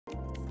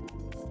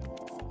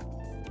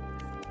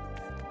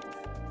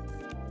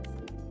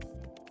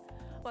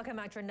Welcome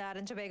back, Trinidad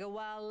and Tobago.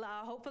 Well,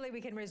 hopefully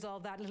we can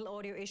resolve that little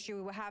audio issue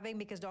we were having,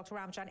 because Dr.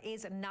 Rambachan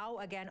is now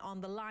again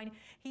on the line.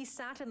 He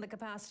sat in the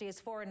capacity as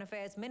Foreign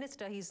Affairs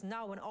Minister. He's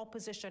now an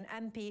opposition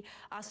MP,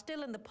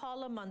 still in the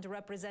Parliament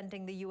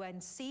representing the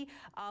UNC.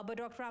 But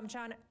Dr.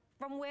 Rambachan,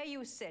 from where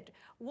you sit,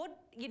 what,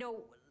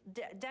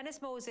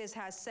 Dennis Moses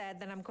has said,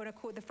 and I'm going to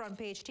quote the front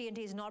page, TNT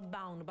is not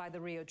bound by the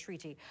Rio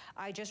Treaty.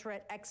 I just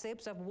read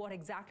excerpts of what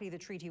exactly the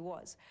treaty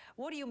was.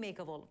 What do you make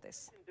of all of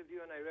this? Interview,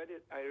 and I read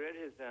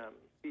his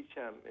speech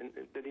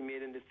that he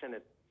made in the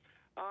Senate.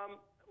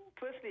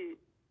 Firstly,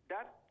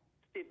 that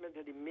statement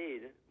that he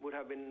made would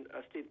have been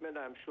a statement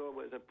I'm sure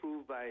was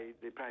approved by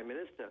the Prime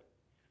Minister.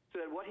 So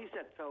that what he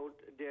sets out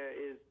there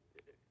is,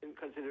 in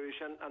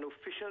consideration, an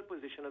official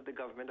position of the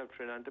government of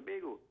Trinidad and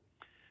Tobago.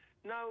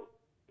 Now,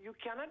 you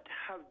cannot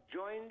have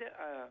joined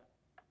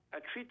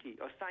a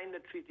treaty or signed a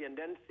treaty and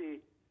then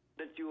say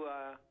that you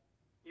are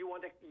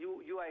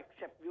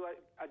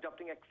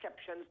adopting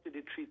exceptions to the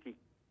treaty.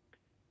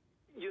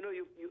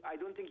 I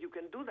don't think you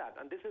can do that.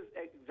 And this is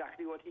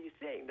exactly what he's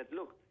saying, that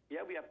look, yeah,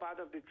 we are part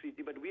of the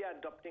treaty, but we are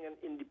adopting an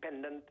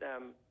independent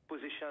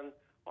position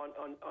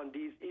on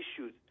these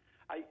issues.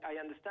 I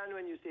understand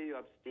when you say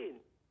you abstain,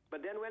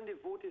 but then when the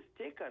vote is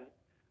taken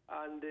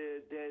and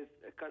there's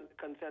a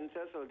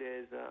consensus, or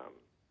there's,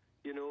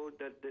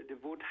 that the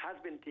vote has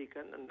been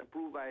taken and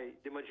approved by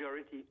the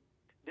majority,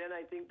 then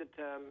I think that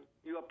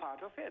you are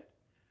part of it.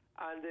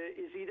 And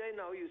it's either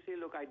now you say,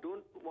 look, I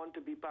don't want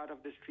to be part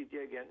of this treaty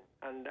again,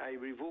 and I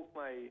revoke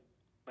my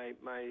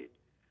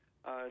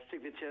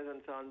signatures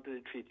and so on to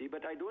the treaty.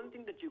 But I don't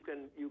think that you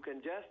can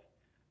just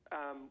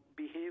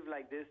behave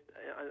like this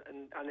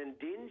and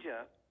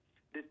endanger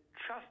the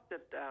trust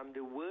that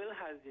the world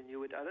has in you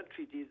with other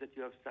treaties that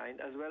you have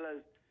signed, as well as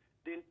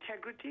the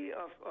integrity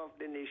of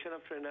the nation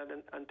of Trinidad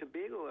and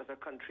Tobago as a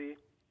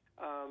country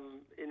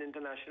in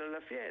international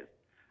affairs.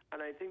 And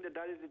I think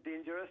that is the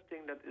dangerous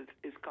thing that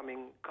is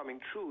coming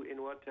true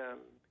in what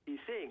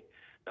he's saying.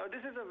 Now,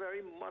 this is a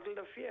very muddled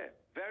affair,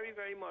 very,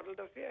 very muddled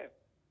affair,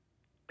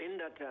 in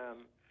that,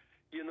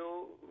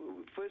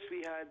 first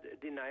we had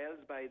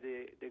denials by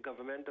the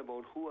government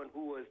about who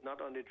was not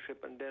on the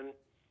trip, and then,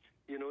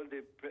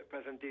 the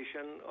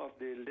presentation of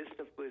the list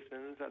of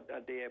persons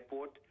at the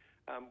airport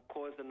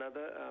caused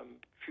another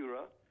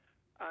furor.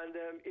 And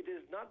it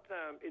is not.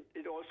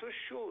 It also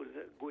shows,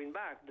 going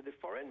back, that the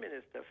foreign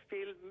minister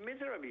failed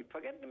miserably.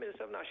 Forget the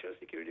Minister of National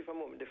Security for a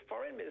moment. The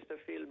foreign minister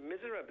failed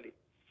miserably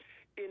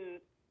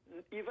in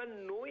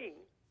even knowing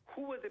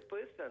who were the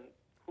persons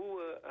who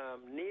were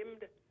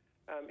named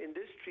in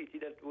this treaty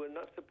that were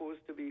not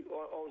supposed to be,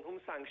 or on whom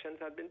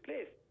sanctions had been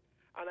placed.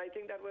 And I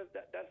think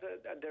that's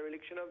a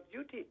dereliction of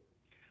duty.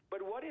 But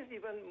what is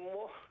even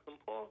more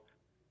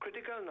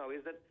critical now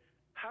is that,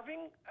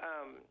 having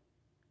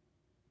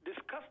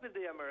discussed with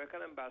the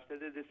American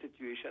ambassador the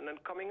situation and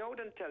coming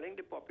out and telling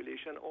the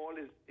population all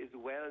is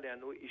well, there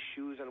are no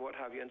issues and what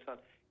have you and so on,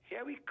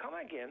 here we come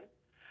again,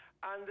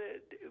 and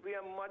we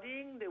are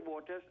muddying the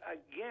waters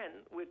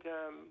again with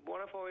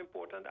one of our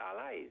important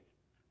allies.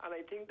 And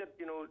I think that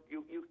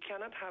you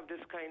cannot have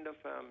this kind of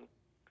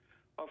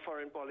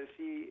foreign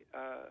policy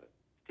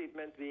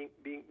statements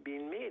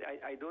being made.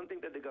 I don't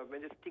think that the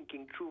government is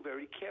thinking through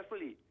very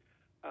carefully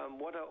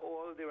what are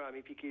all the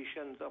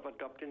ramifications of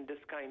adopting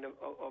this kind of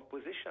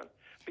position.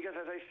 Because,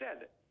 as I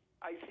said,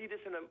 I see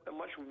this in a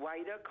much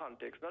wider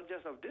context, not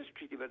just of this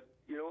treaty, but,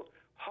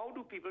 how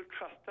do people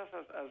trust us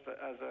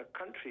as a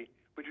country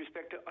with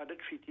respect to other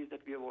treaties that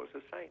we have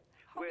also signed?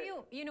 How do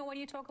you, when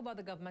you talk about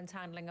the government's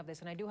handling of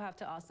this, and I do have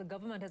to ask, the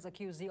government has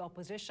accused the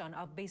opposition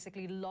of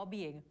basically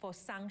lobbying for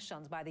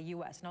sanctions by the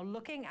U.S. Now,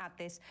 looking at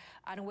this,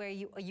 and where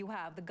you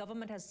have, the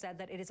government has said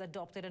that it has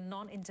adopted a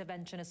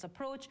non-interventionist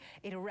approach.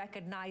 It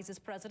recognizes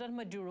President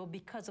Maduro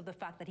because of the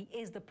fact that he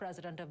is the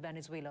president of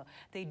Venezuela.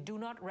 They do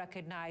not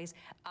recognize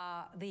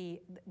the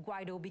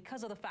Guaido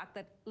because of the fact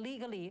that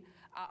legally,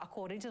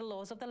 according to the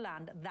laws of the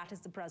land, that is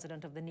the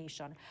president of the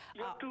nation.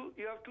 You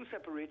have two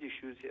separate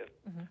issues here.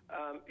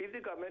 Mm-hmm. If the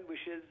government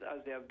wishes, as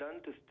they have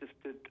done, to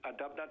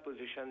adopt that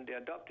position, they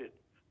adopt it.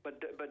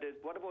 But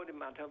what about the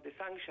matter of the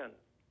sanctions?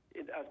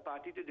 As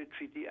party to the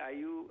treaty, are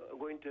you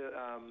going to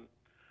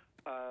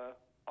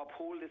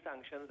uphold the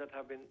sanctions that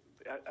have been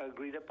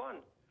agreed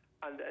upon?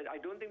 And I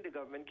don't think the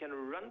government can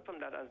run from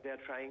that as they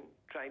are trying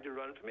to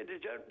run from it.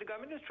 The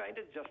government is trying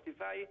to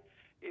justify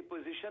a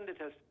position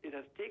that it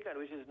has taken,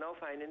 which is now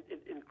finding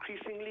it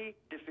increasingly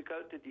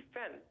difficult to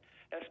defend,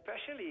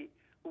 especially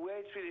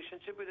where its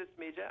relationship with its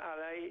major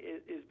ally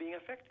is being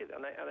affected.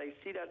 And I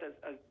see that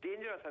as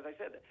dangerous. As I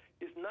said,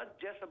 it's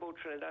not just about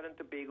Trinidad and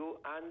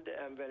Tobago and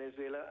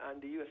Venezuela and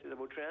the U.S. It's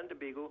about Trinidad and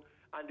Tobago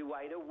and the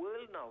wider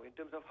world now in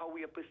terms of how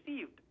we are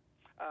perceived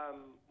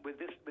with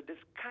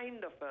this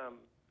kind of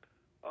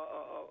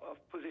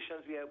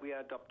positions we are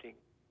adopting.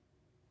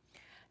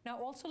 Now,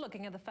 also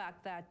looking at the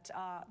fact that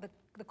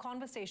the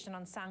conversation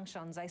on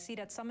sanctions, I see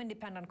that some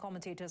independent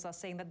commentators are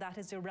saying that that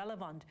is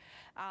irrelevant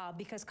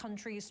because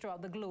countries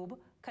throughout the globe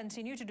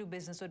continue to do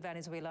business with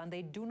Venezuela and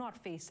they do not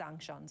face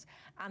sanctions,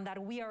 and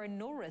that we are in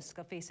no risk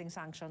of facing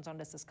sanctions on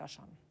this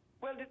discussion.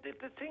 Well,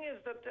 the thing is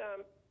that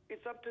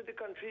it's up to the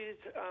countries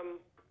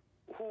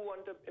who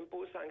want to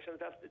impose sanctions.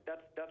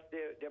 That's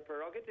their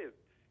prerogative.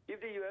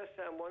 If the U.S.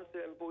 wants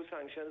to impose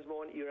sanctions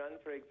more on Iran,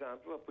 for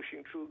example, or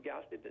pushing through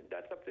gas,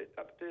 that's up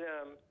to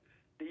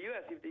the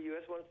U.S. If the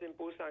U.S. wants to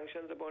impose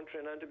sanctions upon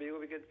Trinidad and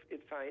Tobago because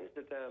it finds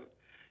that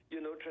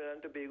Trinidad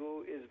and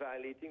Tobago is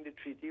violating the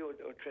treaty, or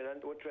what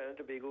Trinidad and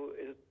Tobago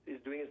is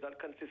doing is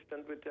not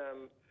consistent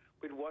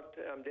with what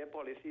their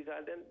policies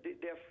are, then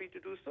they are free to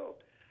do so.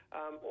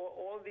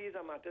 All these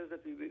are matters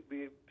that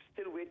we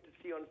still wait to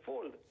see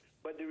unfold.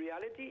 But the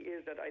reality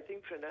is that I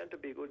think Trinidad and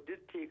Tobago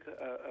did take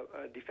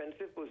a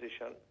defensive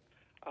position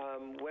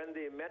when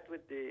they met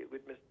with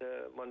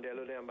Mr.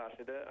 Mondelo, the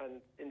ambassador, and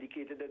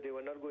indicated that they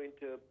were not going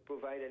to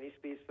provide any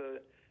space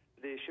for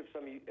the ships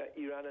from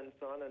Iran and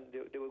so on, and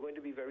they were going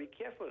to be very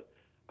careful.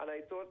 And I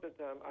thought that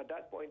at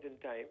that point in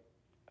time,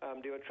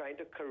 they were trying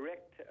to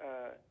correct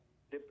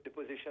the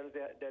positions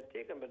they're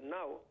taken. But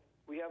now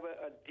we have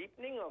a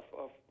deepening of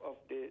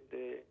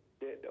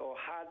or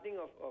hardening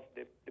of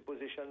the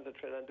positions that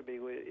Trinidad and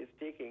Tobago is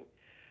taking,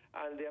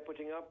 and they are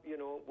putting up,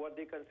 what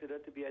they consider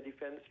to be a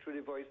defense through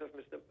the voice of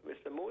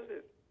Mr.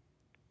 Moses.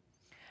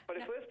 For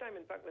the first time,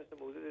 in fact, Mr.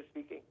 Moses is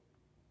speaking.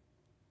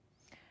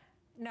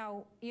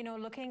 Now,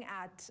 looking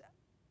at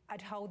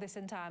how this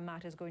entire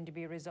matter is going to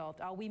be resolved,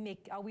 are we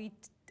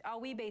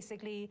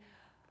basically?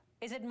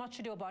 Is it much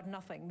ado about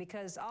nothing?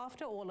 Because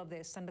after all of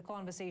this and the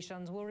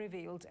conversations were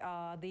revealed,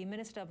 the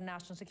Minister of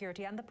National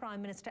Security and the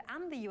Prime Minister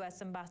and the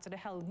U.S. Ambassador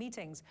held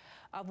meetings,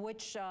 of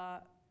which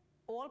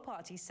all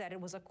parties said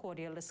it was a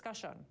cordial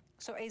discussion.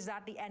 So is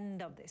that the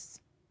end of this?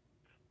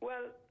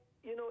 Well,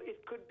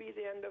 it could be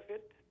the end of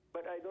it,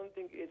 but I don't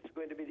think it's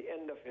going to be the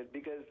end of it,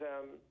 because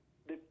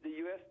the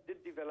U.S.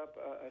 did develop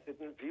a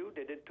certain view.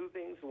 They did two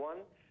things. One,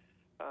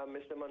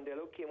 Mr.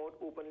 Mondelo came out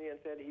openly and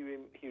said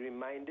he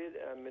reminded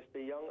Mr.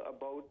 Young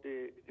about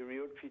the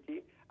Rio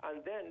Treaty,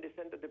 and then they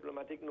sent a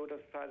diplomatic note,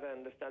 as far as I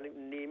understand it,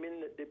 naming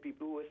the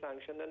people who were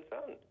sanctioned and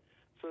found,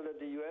 so that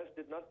the U.S.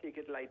 did not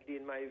take it lightly,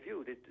 in my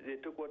view. They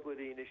took what were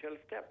the initial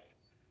steps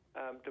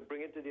to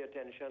bring it to the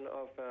attention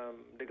of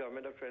the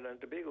government of Trinidad and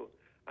Tobago.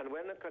 And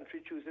when a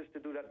country chooses to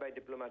do that by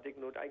diplomatic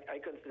note,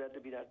 I consider to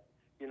be that,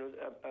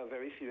 a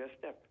very serious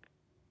step.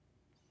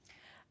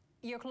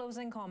 Your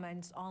closing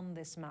comments on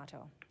this matter,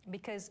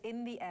 because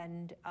in the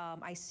end,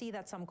 I see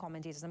that some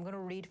commentators, I'm going to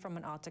read from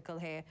an article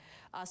here,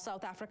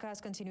 South Africa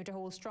has continued to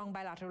hold strong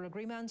bilateral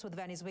agreements with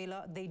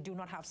Venezuela. They do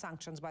not have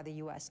sanctions by the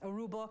U.S.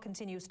 Aruba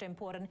continues to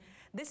import, and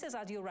this is,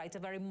 as you write, a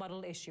very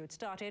muddled issue. It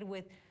started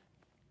with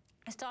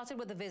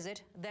the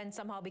visit, then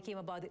somehow became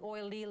about the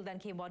oil deal, then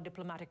came about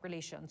diplomatic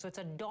relations. So it's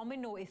a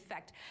domino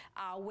effect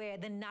where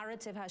the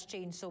narrative has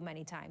changed so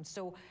many times.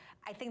 So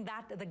I think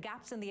that the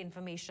gaps in the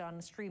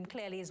information stream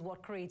clearly is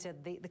what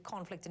created the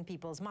conflict in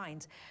people's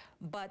minds.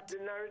 But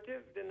the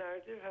narrative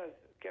has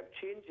kept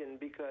changing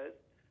because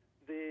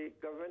the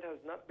government has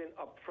not been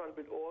upfront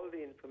with all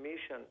the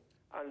information,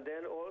 and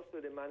then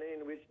also the manner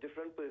in which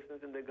different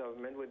persons in the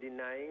government were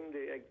denying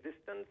the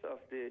existence of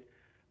the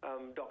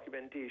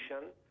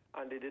documentation,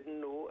 and they didn't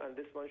know, and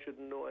this one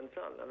shouldn't know, and so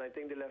on. And I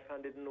think the left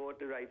hand didn't know what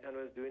the right hand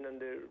was doing, and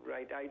the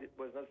right eye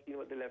was not seeing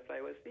what the left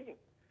eye was seeing.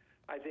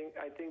 I think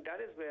that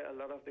is where a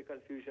lot of the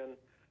confusion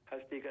has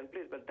taken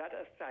place. But that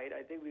aside,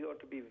 I think we ought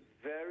to be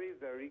very,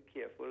 very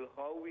careful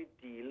how we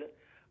deal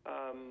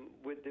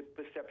with the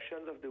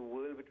perceptions of the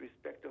world with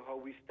respect to how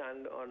we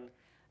stand on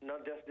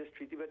not just this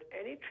treaty, but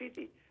any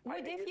treaty.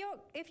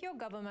 If your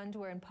government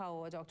were in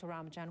power, Dr.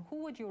 Rambachan,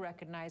 who would you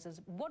recognize as,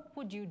 what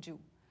would you do?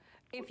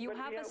 If you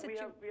have a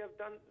situation... We have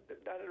done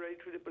that already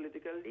through the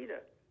political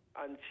leader,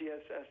 and she has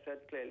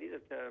said clearly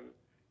that,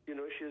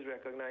 she has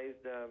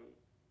recognized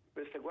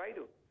Mr.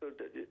 Guaido. So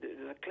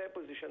there's a clear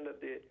position that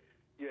the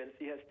UNC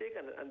has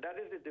taken, and that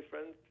is the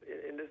difference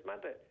in this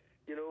matter.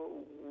 The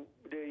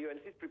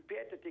UNC is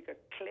prepared to take a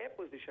clear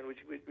position,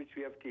 which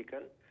we have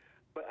taken,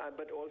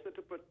 but also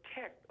to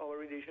protect our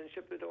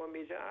relationship with our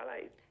major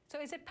allies.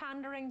 So is it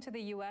pandering to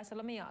the U.S.? So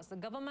let me ask. The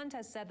government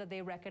has said that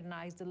they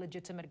recognize the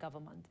legitimate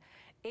government.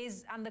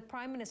 And the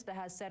Prime Minister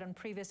has said in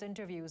previous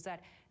interviews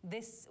that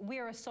we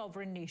are a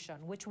sovereign nation,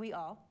 which we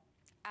are,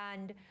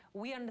 and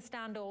we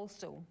understand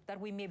also that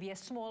we may be a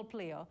small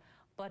player,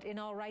 but in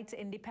our right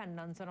to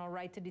independence and our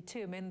right to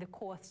determine the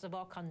course of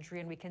our country,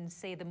 and we can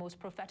say the most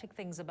prophetic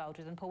things about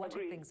it and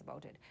poetic things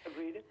about it.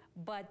 Agreed.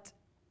 But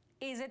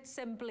is it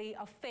simply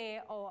a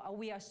fair, or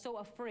we are so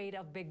afraid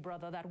of Big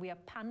Brother that we are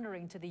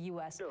pandering to the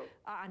U.S.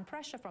 And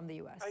pressure from the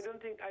U.S.? I don't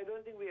think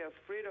we are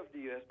afraid of the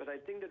U.S., but I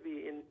think that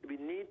we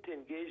need to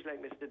engage,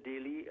 like Mr.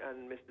 Daly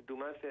and Mr.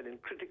 Dumas said, in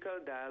critical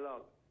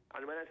dialogue.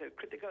 And when I say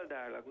critical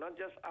dialogue, not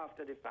just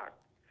after the fact,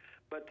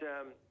 but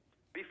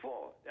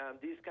before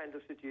these kinds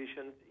of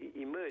situations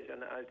emerge.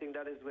 And I think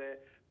that is where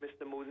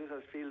Mr. Moses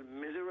has failed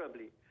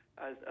miserably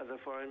as a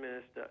foreign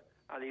minister.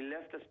 And he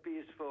left a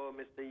space for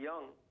Mr.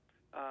 Young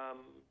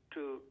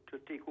to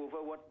take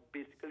over what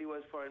basically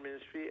was foreign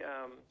ministry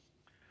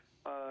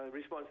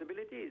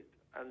responsibilities.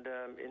 And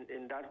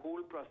in that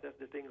whole process,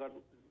 the thing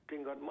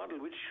got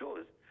muddled, which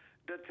shows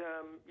that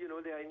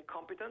there are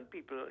incompetent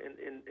people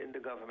in the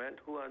government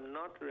who are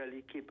not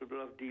really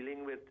capable of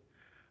dealing with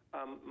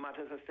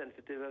matters as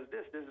sensitive as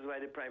this. This is why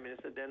the Prime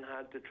Minister then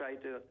had to try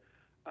to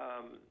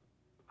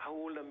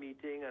hold a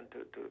meeting and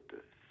to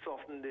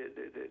soften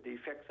the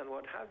effects and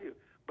what have you.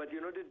 But,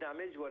 the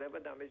damage, whatever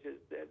damage is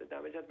there, the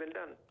damage has been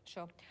done.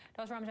 Sure.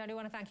 Dr. Rambachan, I do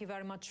want to thank you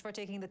very much for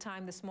taking the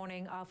time this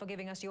morning, for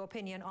giving us your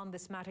opinion on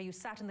this matter. You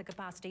sat in the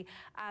capacity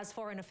as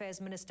Foreign Affairs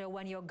Minister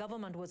when your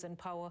government was in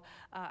power,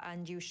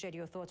 and you shared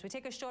your thoughts. We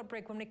take a short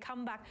break. When we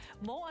come back,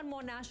 more and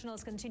more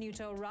nationals continue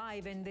to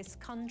arrive in this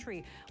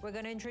country. We're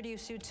going to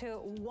introduce you to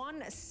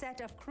one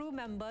set of crew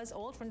members,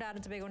 all Trinidad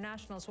and Tobago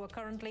nationals, who are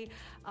currently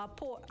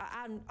out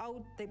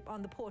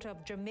on the port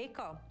of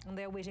Jamaica, and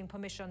they're waiting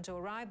permission to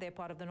arrive. They're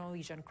part of the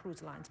Norwegian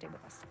Cruise Line. Stay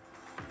with us.